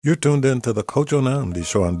You're tuned in to the Kojo Namdi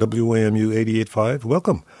Show on WAMU 88.5.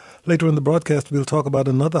 Welcome. Later in the broadcast, we'll talk about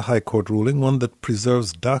another High Court ruling, one that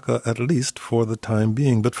preserves DACA at least for the time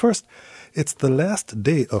being. But first, it's the last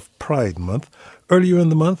day of Pride Month. Earlier in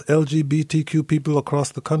the month, LGBTQ people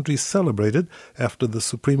across the country celebrated after the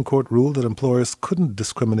Supreme Court ruled that employers couldn't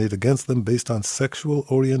discriminate against them based on sexual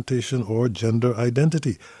orientation or gender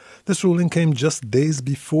identity. This ruling came just days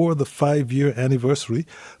before the 5-year anniversary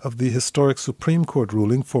of the historic Supreme Court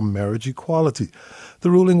ruling for marriage equality.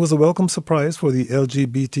 The ruling was a welcome surprise for the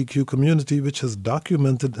LGBTQ community, which has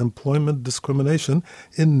documented employment discrimination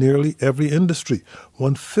in nearly every industry.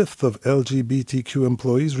 1/5 of LGBTQ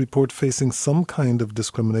employees report facing some kind of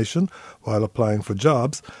discrimination while applying for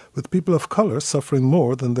jobs, with people of color suffering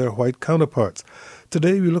more than their white counterparts.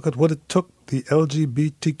 Today, we look at what it took the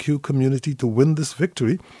LGBTQ community to win this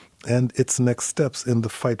victory and its next steps in the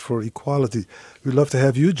fight for equality. We'd love to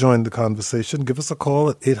have you join the conversation. Give us a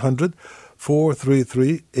call at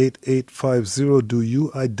 800-433-8850. Do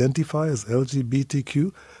you identify as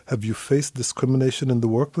LGBTQ? Have you faced discrimination in the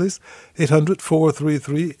workplace?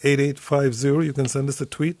 800-433-8850. You can send us a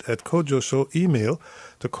tweet at Kojo Show, email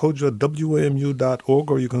to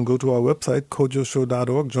kojo@wamu.org, or you can go to our website,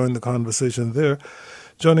 kojoshow.org. Join the conversation there.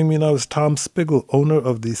 Joining me now is Tom Spiegel, owner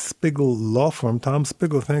of the Spiegel Law Firm. Tom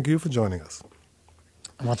Spiegel, thank you for joining us.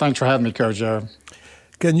 Well, thanks for having me, Kojo.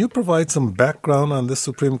 Can you provide some background on this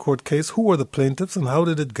Supreme Court case? Who were the plaintiffs and how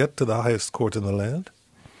did it get to the highest court in the land?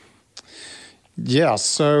 Yeah,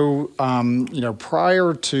 so,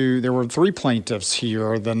 prior to, there were 3 plaintiffs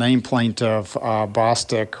here. The named plaintiff,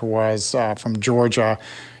 Bostic, was from Georgia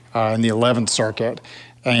in the 11th Circuit.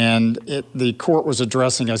 And the court was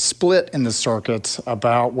addressing a split in the circuits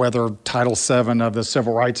about whether Title VII of the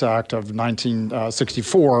Civil Rights Act of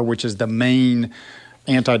 1964, which is the main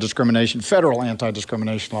federal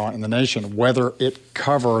anti-discrimination law in the nation, whether it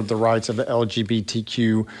covered the rights of the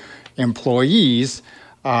LGBTQ employees,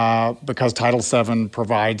 because Title VII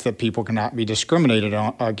provides that people cannot be discriminated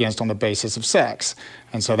against on the basis of sex.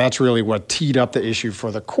 And so that's really what teed up the issue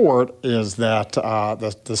for the court, is that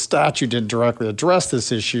the statute didn't directly address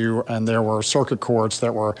this issue, and there were circuit courts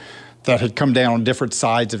that had come down on different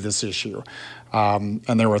sides of this issue.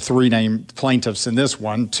 And there were 3 named plaintiffs in this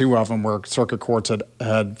one. 2 of them were circuit courts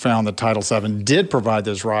had found that Title VII did provide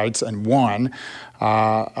those rights, and one,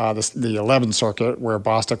 the 11th Circuit, where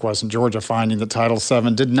Bostic was in Georgia, finding that Title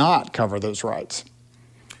VII did not cover those rights.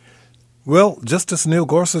 Well, Justice Neil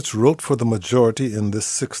Gorsuch wrote for the majority in this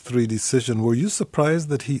 6-3 decision. Were you surprised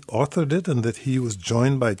that he authored it and that he was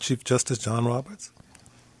joined by Chief Justice John Roberts?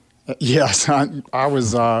 Yes, I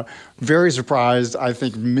was very surprised. I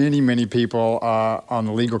think many people on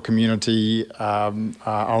the legal community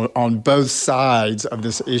on both sides of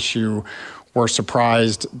this issue were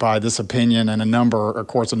surprised by this opinion, and a number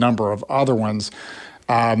of other ones.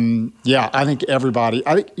 I think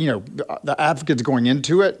the advocates going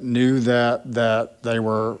into it knew that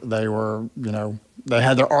they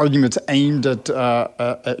had their arguments aimed at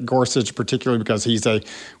Gorsuch, particularly because he's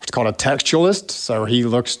what's called a textualist. So he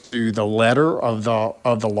looks to the letter of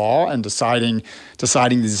the law and deciding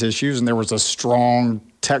these issues. And there was a strong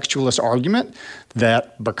textualist argument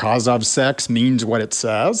that because of sex means what it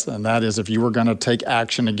says, and that is if you were going to take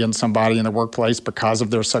action against somebody in the workplace because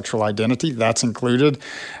of their sexual identity, that's included.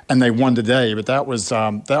 And they won today, but that was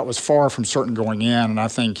far from certain going in. And I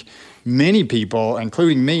think many people,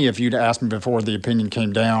 including me, if you'd asked me before the opinion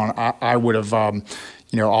came down, I would have,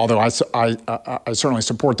 although I certainly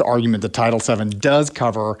support the argument that Title VII does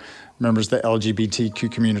cover members of the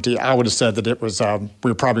LGBTQ community, I would have said that it was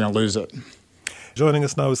we were probably going to lose it. Joining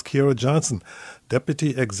us now is Kiera Johnson,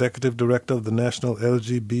 Deputy Executive Director of the National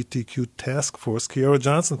LGBTQ Task Force. Kiera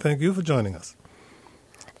Johnson, thank you for joining us.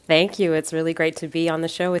 Thank you. It's really great to be on the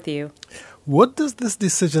show with you. What does this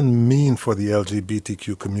decision mean for the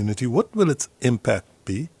LGBTQ community? What will its impact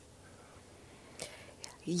be?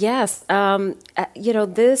 Yes,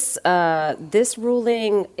 this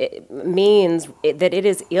ruling means that it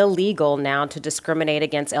is illegal now to discriminate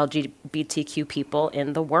against LGBTQ people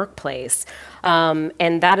in the workplace.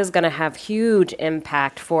 And that is going to have huge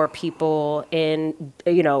impact for people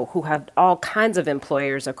who have all kinds of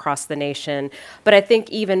employers across the nation. But I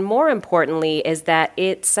think even more importantly is that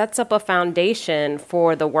it sets up a foundation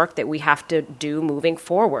for the work that we have to do moving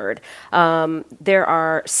forward. There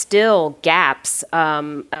are still gaps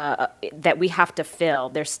that we have to fill.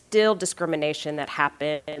 There's still discrimination that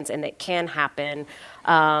happens and that can happen.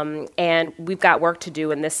 And we've got work to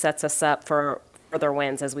do, and this sets us up for further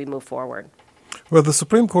wins as we move forward. Well, the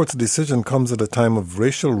Supreme Court's decision comes at a time of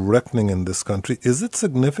racial reckoning in this country. Is it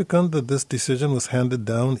significant that this decision was handed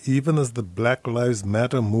down even as the Black Lives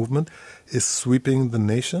Matter movement is sweeping the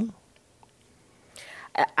nation?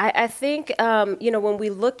 I think, when we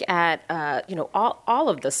look at, all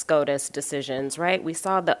of the SCOTUS decisions, right? We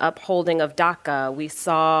saw the upholding of DACA. We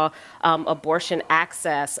saw abortion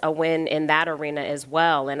access, a win in that arena as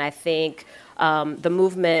well. And I think the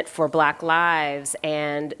movement for Black lives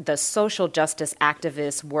and the social justice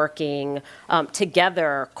activists working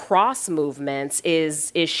together cross movements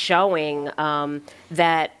is showing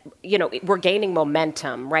that we're gaining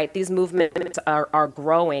momentum, right? These movements are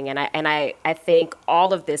growing, and I think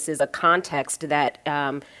all of this is a context that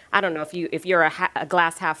I don't know if you're a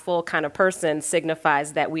glass half full kind of person,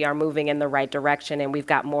 signifies that we are moving in the right direction and we've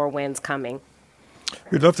got more wins coming.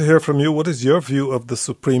 We'd love to hear from you. What is your view of the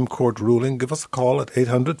Supreme Court ruling? Give us a call at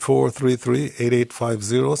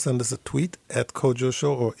 800-433-8850. Send us a tweet at Kojo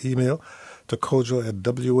Show or email to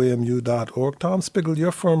kojo@wamu.org. Tom Spigel,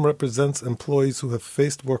 your firm represents employees who have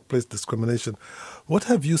faced workplace discrimination. What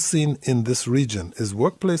have you seen in this region? Is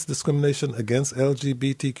workplace discrimination against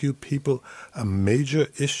LGBTQ people a major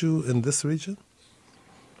issue in this region?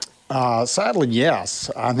 Sadly, yes.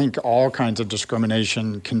 I think all kinds of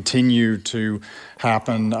discrimination continue to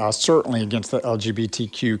happen, certainly against the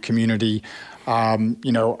LGBTQ community. We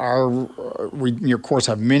of course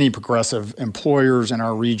have many progressive employers in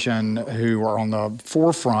our region who are on the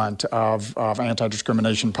forefront of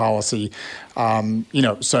anti-discrimination policy. And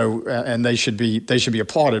they should be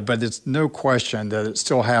applauded. But it's no question that it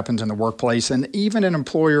still happens in the workplace, and even in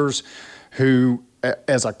employers who,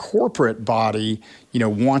 as a corporate body,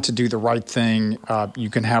 want to do the right thing.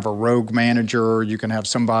 You can have a rogue manager. You can have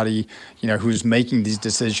somebody, who's making these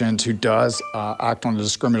decisions who does act on a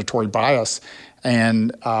discriminatory bias.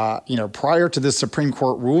 And, prior to this Supreme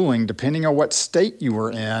Court ruling, depending on what state you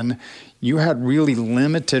were in, you had really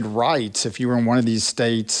limited rights if you were in one of these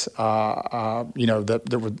states,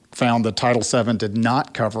 that found that Title VII did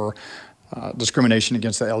not cover discrimination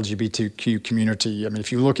against the LGBTQ community. I mean,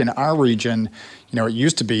 if you look in our region, it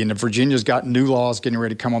used to be, and Virginia's got new laws getting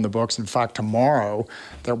ready to come on the books, in fact, tomorrow,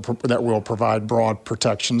 that will provide broad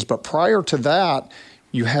protections. But prior to that,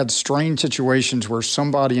 you had strange situations where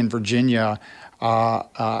somebody in Virginia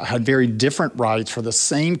had very different rights for the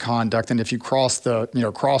same conduct than if you cross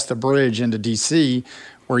the bridge into D.C.,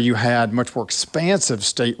 where you had much more expansive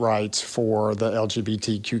state rights for the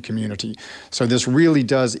LGBTQ community. So this really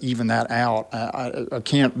does even that out. I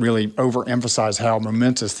can't really overemphasize how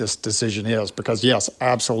momentous this decision is, because yes,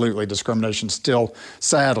 absolutely, discrimination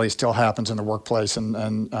sadly still happens in the workplace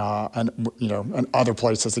and other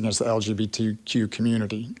places against the LGBTQ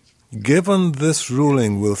community. Given this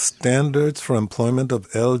ruling, will standards for employment of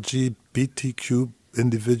LGBTQ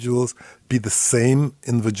individuals be the same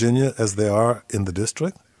in Virginia as they are in the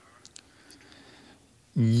district?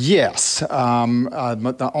 Yes.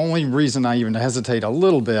 But the only reason I even hesitate a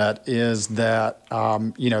little bit is that,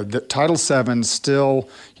 the Title VII still,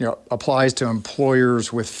 applies to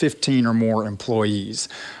employers with 15 or more employees.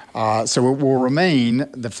 So it will remain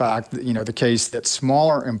the fact that, the case that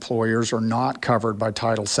smaller employers are not covered by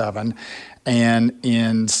Title VII. And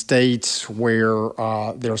in states where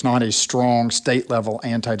there's not a strong state-level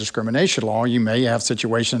anti-discrimination law, you may have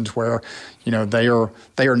situations where, they are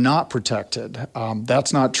not protected.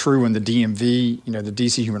 That's not true in the DMV. The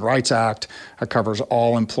D.C. Human Rights Act covers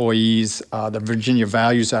all employees. The Virginia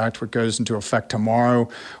Values Act, which goes into effect tomorrow,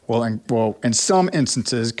 will in some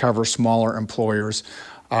instances cover smaller employers.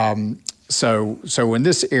 So in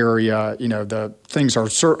this area, the things are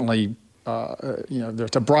certainly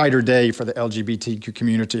there's a brighter day for the LGBTQ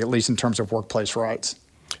community, at least in terms of workplace rights.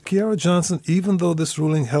 Kiara Johnson, even though this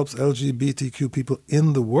ruling helps LGBTQ people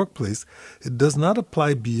in the workplace, it does not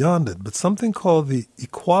apply beyond it, but something called the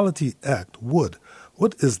Equality Act would.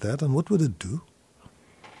 What is that, and what would it do?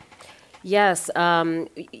 Yes.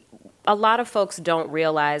 A lot of folks don't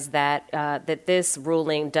realize that this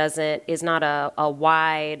ruling is not a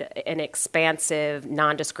wide and expansive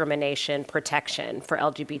non-discrimination protection for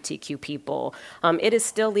LGBTQ people. It is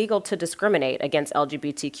still legal to discriminate against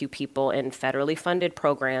LGBTQ people in federally funded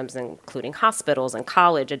programs, including hospitals and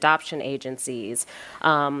college adoption agencies,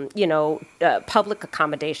 public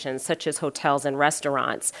accommodations such as hotels and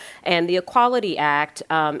restaurants. And the Equality Act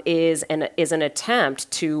is an attempt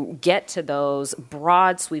to get to those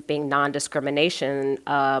broad sweeping non-discrimination,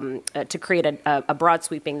 to create a broad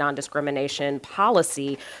sweeping non-discrimination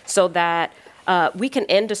policy so that we can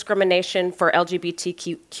end discrimination for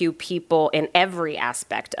LGBTQ people in every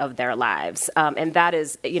aspect of their lives. And that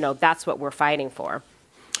is, that's what we're fighting for.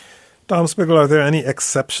 Tom Spiegel, are there any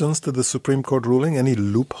exceptions to the Supreme Court ruling? Any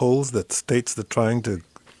loopholes that states that trying to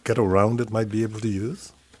get around it might be able to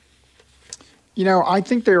use? I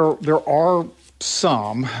think there are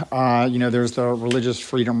some. There's the Religious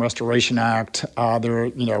Freedom Restoration Act,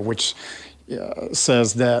 which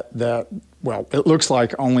says that well, it looks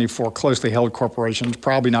like only for closely held corporations,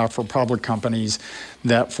 probably not for public companies,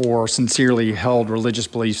 that for sincerely held religious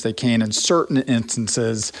beliefs, they can, in certain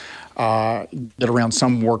instances, get around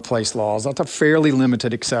some workplace laws. That's a fairly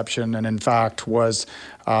limited exception, and in fact was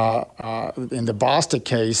in the Bostic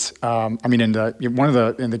case.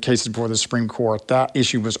 In the cases before the Supreme Court, that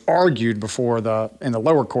issue was argued in the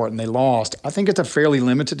lower court, and they lost. I think it's a fairly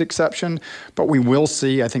limited exception, but we will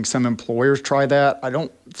see. I think some employers try that. I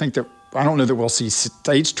don't know that we'll see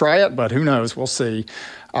states try it, but who knows? We'll see.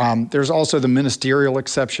 There's also the ministerial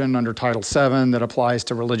exception under Title VII that applies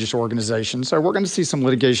to religious organizations. So we're going to see some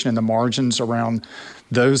litigation in the margins around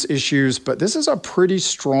those issues. But this is a pretty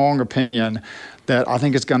strong opinion that I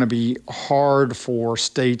think is going to be hard for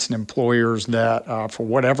states and employers that, for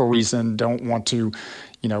whatever reason, don't want to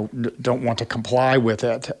comply with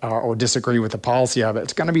it or disagree with the policy of it.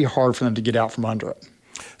 It's going to be hard for them to get out from under it.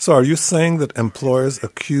 So are you saying that employers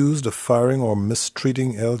accused of firing or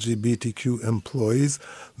mistreating LGBTQ employees,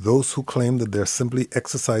 those who claim that they're simply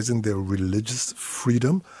exercising their religious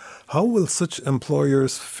freedom, how will such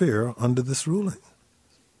employers fare under this ruling?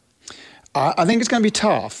 I think it's going to be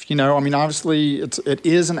tough. Obviously, it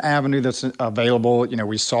is an avenue that's available.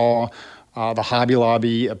 We saw the Hobby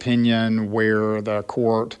Lobby opinion where the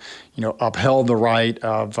court, upheld the right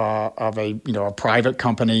of a private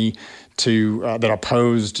company that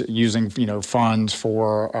opposed using funds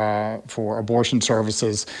for abortion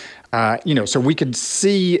services. So we could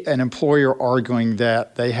see an employer arguing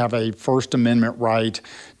that they have a First Amendment right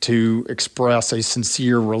to express a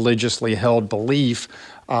sincere religiously held belief,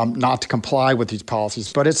 not to comply with these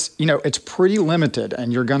policies. But it's pretty limited,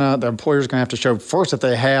 and the employer's gonna have to show first that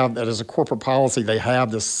they have that as a corporate policy, they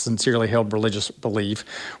have this sincerely held religious belief,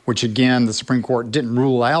 which again, the Supreme Court didn't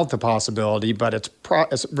rule out the possibility, but it's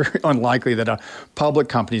very unlikely that a public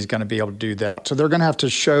company is going to be able to do that. So they're going to have to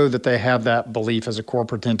show that they have that belief as a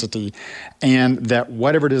corporate entity, and that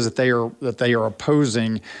whatever it is that they are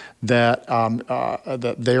opposing, that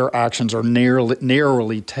their actions are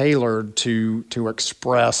narrowly tailored to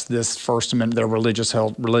express this First Amendment, their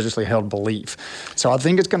religiously held belief. So I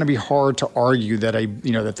think it's going to be hard to argue that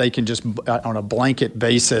that they can just on a blanket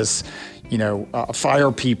basis,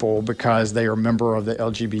 fire people because they are a member of the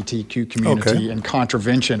LGBTQ community in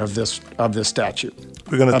contravention of this statute.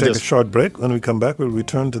 We're going to take a short break. When we come back, we'll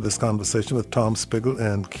return to this conversation with Tom Spiegel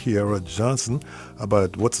and Kiara Johnson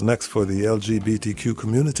about what's next for the LGBTQ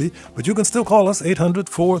community. But you can still call us,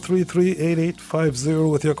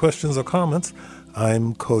 800-433-8850 with your questions or comments.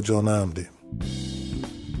 I'm Kojo Nnamdi.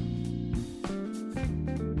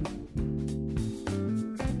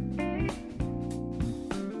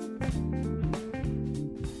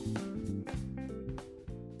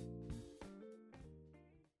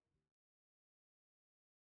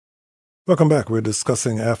 Welcome back. We're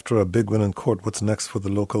discussing, after a big win in court, what's next for the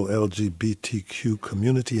local LGBTQ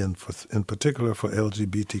community and in particular for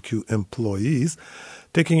LGBTQ employees.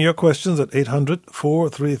 Taking your questions at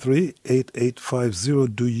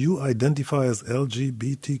 800-433-8850. Do you identify as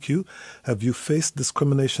LGBTQ? Have you faced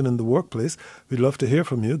discrimination in the workplace? We'd love to hear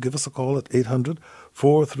from you. Give us a call at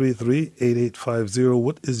 800-433-8850.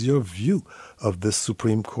 What is your view of this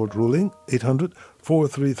Supreme Court ruling?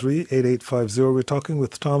 800-433-8850. We're talking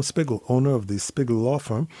with Tom Spiegel, owner of the Spiegel Law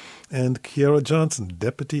Firm, and Kiara Johnson,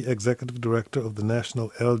 Deputy Executive Director of the National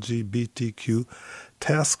LGBTQ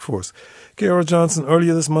Task Force. Kiara Johnson,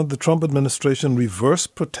 earlier this month, the Trump administration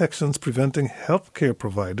reversed protections preventing health care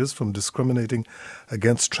providers from discriminating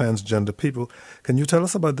against transgender people. Can you tell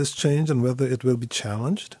us about this change and whether it will be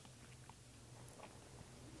challenged?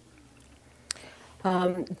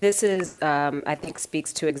 This is, I think,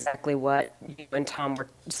 speaks to exactly what you and Tom were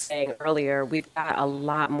saying earlier. We've got a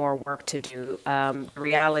lot more work to do. The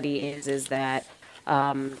reality is that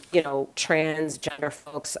transgender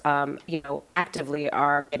folks, actively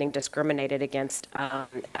are getting discriminated against, as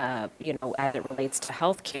it relates to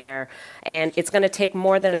healthcare. And it's going to take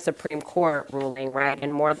more than a Supreme Court ruling, right,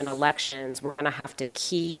 and more than elections. We're going to have to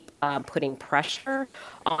keep putting pressure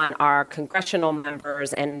on our congressional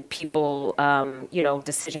members and people,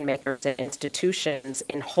 decision makers and institutions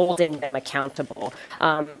in holding them accountable.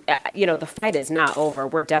 The fight is not over.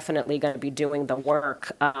 We're definitely going to be doing the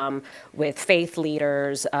work with faith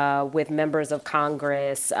leaders, with members of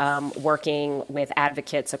Congress, working with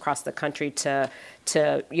advocates across the country to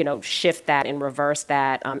shift that and reverse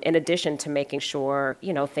that, in addition to making sure,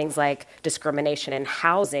 things like discrimination in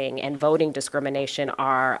housing and voting discrimination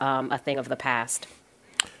are a thing of the past.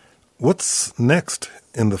 What's next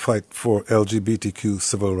in the fight for LGBTQ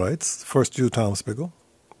civil rights? First you, Tom Spiegel.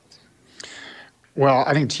 Well,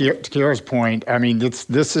 I think to Kiara's point, I mean,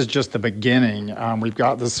 this is just the beginning. We've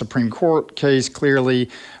got the Supreme Court case clearly,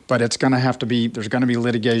 but there's going to be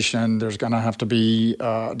litigation. There's going to have to be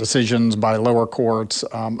decisions by lower courts.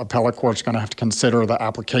 Appellate courts are going to have to consider the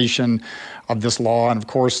application of this law. And of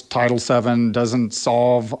course, Title VII doesn't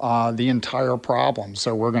solve the entire problem.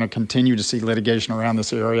 So we're going to continue to see litigation around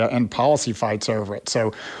this area and policy fights over it.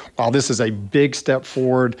 So while this is a big step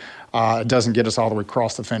forward, it doesn't get us all the way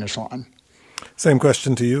across the finish line. Same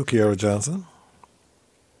question to you, Kiara Johnson.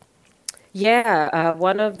 Yeah,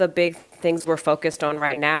 one of the big things we're focused on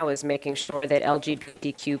right now is making sure that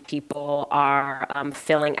LGBTQ people are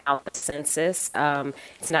filling out the census.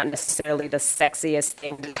 It's not necessarily the sexiest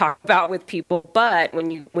thing to talk about with people, but when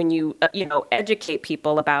you educate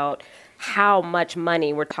people about how much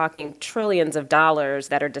money, we're talking trillions of dollars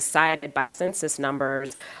that are decided by census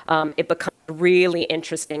numbers, it becomes really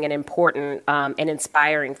interesting and important and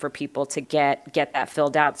inspiring for people to get that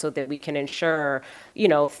filled out so that we can ensure,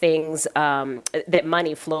 things that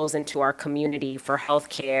money flows into our community for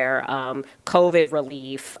healthcare, COVID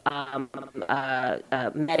relief,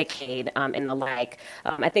 Medicaid, and the like.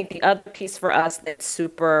 I think the other piece for us that's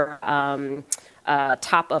super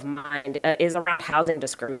top of mind is around housing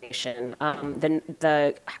discrimination.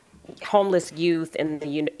 The homeless youth in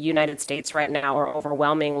the United States right now are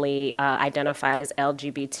overwhelmingly identified as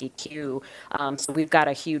LGBTQ. So we've got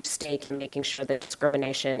a huge stake in making sure that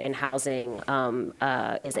discrimination in housing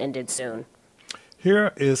is ended soon.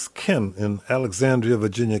 Here is Ken in Alexandria,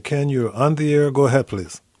 Virginia. Ken, you're on the air. Go ahead,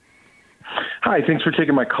 please. Hi, thanks for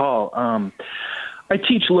taking my call. I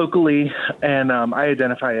teach locally, and I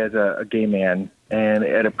identify as a gay man. And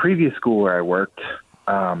at a previous school where I worked,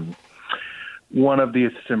 one of the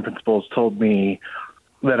assistant principals told me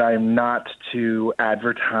that I'm not to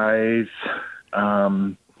advertise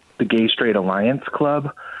the Gay Straight Alliance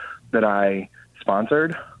Club that I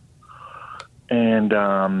sponsored. And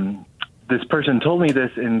this person told me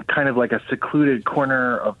this in kind of like a secluded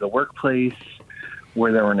corner of the workplace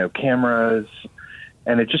where there were no cameras.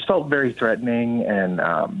 And it just felt very threatening and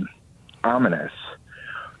ominous.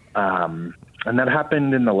 And that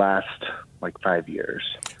happened in the last, 5 years.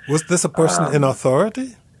 Was this a person in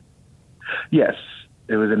authority? Yes,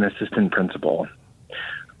 it was an assistant principal.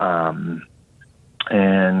 And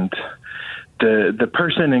the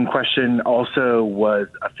person in question also was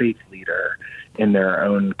a faith leader in their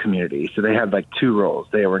own community. So they had two roles.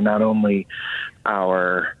 They were not only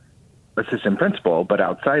our assistant principal, but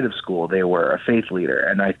outside of school, they were a faith leader.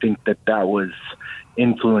 And I think that was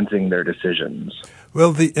influencing their decisions.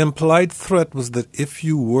 Well, the implied threat was that if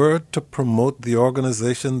you were to promote the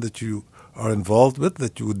organization that you are involved with,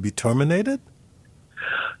 that you would be terminated?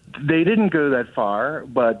 They didn't go that far,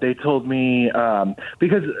 but they told me,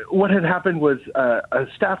 because what had happened was a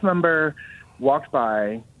staff member walked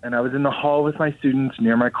by, and I was in the hall with my students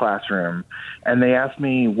near my classroom, and they asked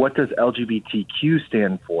me, what does LGBTQ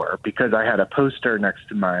stand for? Because I had a poster next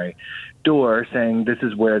to my door saying this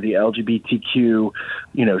is where the LGBTQ,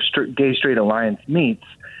 Gay Straight Alliance meets.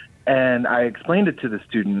 And I explained it to the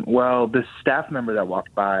student. Well, this staff member that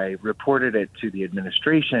walked by reported it to the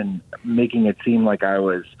administration, making it seem like I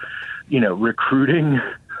was, recruiting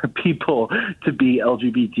people to be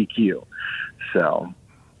LGBTQ. So.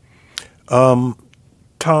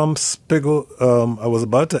 Tom Spiegel, I was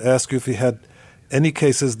about to ask you if you had any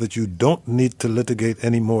cases that you don't need to litigate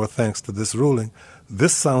anymore thanks to this ruling.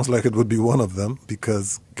 This sounds like it would be one of them,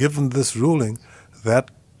 because given this ruling,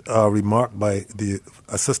 that remark by the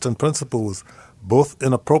assistant principal was both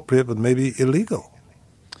inappropriate but maybe illegal.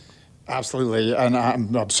 Absolutely, and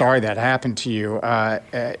I'm sorry that happened to you.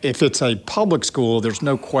 If it's a public school, there's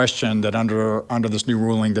no question that under this new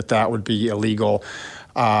ruling that would be illegal.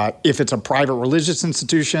 If it's a private religious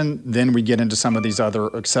institution, then we get into some of these other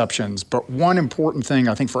exceptions. But one important thing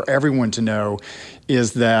I think for everyone to know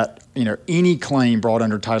is that any claim brought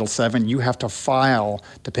under Title VII, you have to file,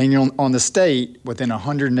 depending on the state, within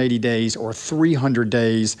 180 days or 300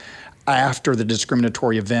 days after the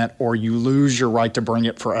discriminatory event, or you lose your right to bring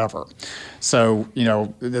it forever. So,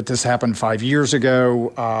 that this happened 5 years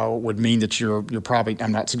ago would mean that you're probably,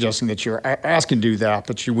 I'm not suggesting that you're asking to do that,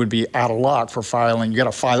 but you would be out of luck for filing. You got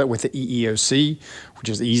to file it with the EEOC, which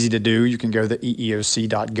is easy to do. You can go to the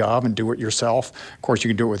EEOC.gov and do it yourself. Of course, you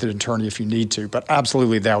can do it with an attorney if you need to, but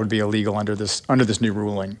absolutely that would be illegal under this new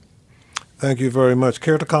ruling. Thank you very much.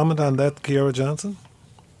 Care to comment on that, Kiara Johnson?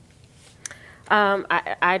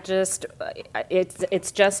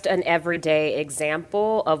 It's just an everyday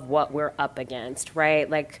example of what we're up against, right?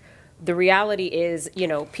 Like, the reality is,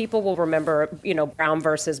 people will remember, Brown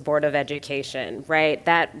versus Board of Education, right?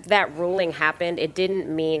 That ruling happened. It didn't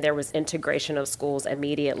mean there was integration of schools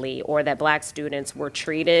immediately, or that Black students were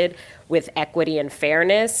treated with equity and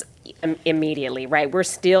fairness immediately, right? We're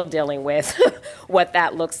still dealing with what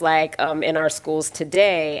that looks like in our schools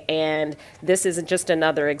today, and this is just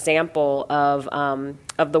another example of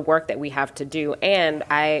the work that we have to do. And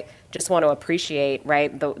I just want to appreciate,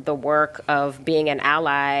 right, the work of being an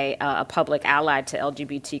ally, a public ally to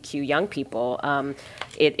LGBTQ young people.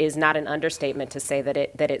 It is not an understatement to say that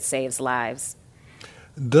it saves lives.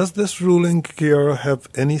 Does this ruling, Kiara, have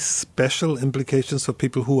any special implications for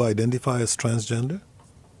people who identify as transgender?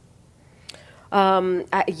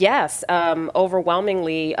 Yes.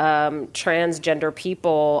 Overwhelmingly, transgender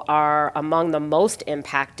people are among the most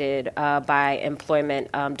impacted by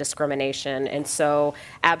employment discrimination, and so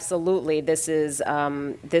absolutely, this is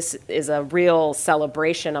a real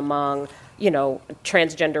celebration among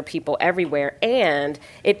transgender people everywhere. And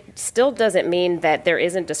it still doesn't mean that there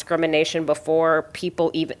isn't discrimination before people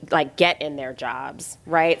even get in their jobs,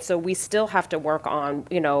 right? So we still have to work on,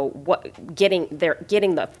 getting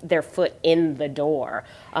their foot in the door.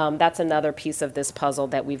 That's another piece of this puzzle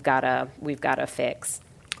that we've gotta fix.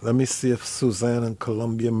 Let me see if Suzanne in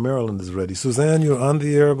Columbia, Maryland is ready. Suzanne, you're on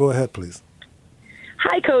the air. Go ahead, please.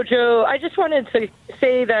 Hi, Kojo. I just wanted to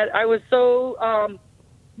say that I was so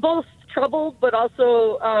both troubled but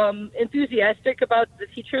also enthusiastic about the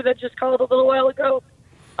teacher that just called a little while ago,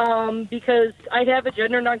 because I have a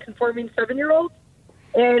gender nonconforming 7-year-old,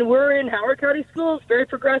 and we're in Howard County schools, very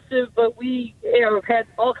progressive, but we had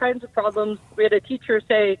all kinds of problems. We had a teacher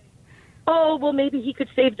say, oh, well, maybe he could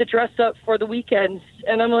save the dress up for the weekends.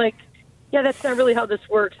 And I'm like, yeah, that's not really how this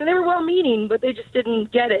works. And they were well-meaning, but they just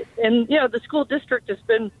didn't get it. And, the school district has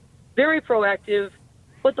been very proactive,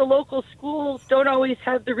 but the local schools don't always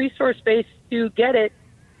have the resource base to get it.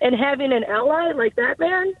 And having an ally like that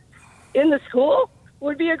man in the school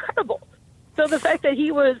would be incredible. So the fact that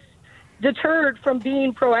he was deterred from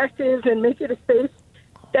being proactive and making a space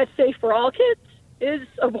that's safe for all kids is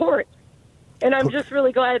abhorrent. And I'm just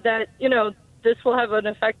really glad that, this will have an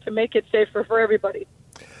effect to make it safer for everybody.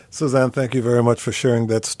 Suzanne, thank you very much for sharing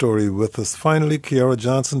that story with us. Finally, Kiara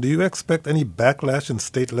Johnson, do you expect any backlash in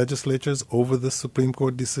state legislatures over this Supreme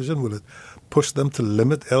Court decision? Will it push them to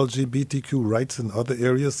limit LGBTQ rights in other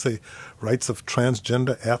areas, say rights of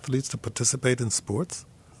transgender athletes to participate in sports?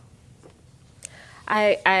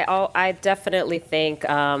 I definitely think,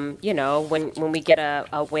 when we get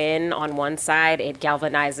a win on one side, it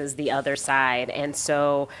galvanizes the other side. And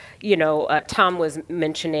so, Tom was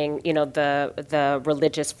mentioning, the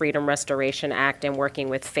Religious Freedom Restoration Act and working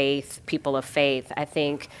with people of faith. I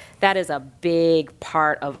think that is a big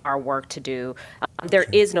part of our work to do. There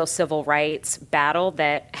is no civil rights battle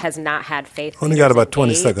that has not had faith. Only got about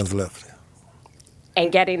 20 seconds left.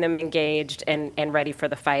 And getting them engaged and ready for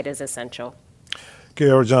the fight is essential.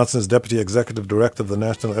 Kiara Johnson is Deputy Executive Director of the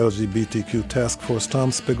National LGBTQ Task Force. Tom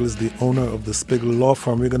Spiegel is the owner of the Spiegel Law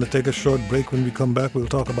Firm. We're going to take a short break. When we come back, we'll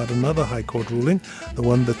talk about another High Court ruling, the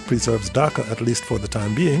one that preserves DACA, at least for the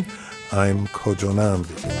time being. I'm Kojo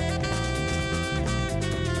Nambi.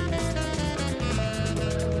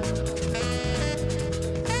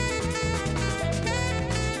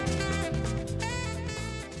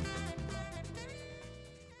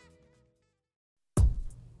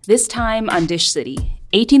 This time on Dish City,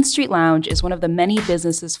 18th Street Lounge is one of the many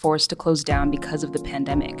businesses forced to close down because of the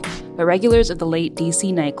pandemic. But regulars of the late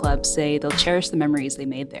DC nightclub say they'll cherish the memories they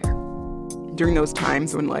made there. During those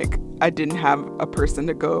times when, I didn't have a person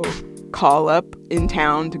to go call up in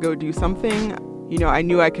town to go do something, I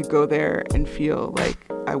knew I could go there and feel like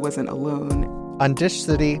I wasn't alone. On Dish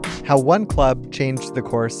City, how one club changed the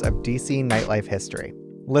course of DC nightlife history.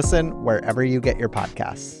 Listen wherever you get your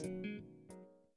podcasts.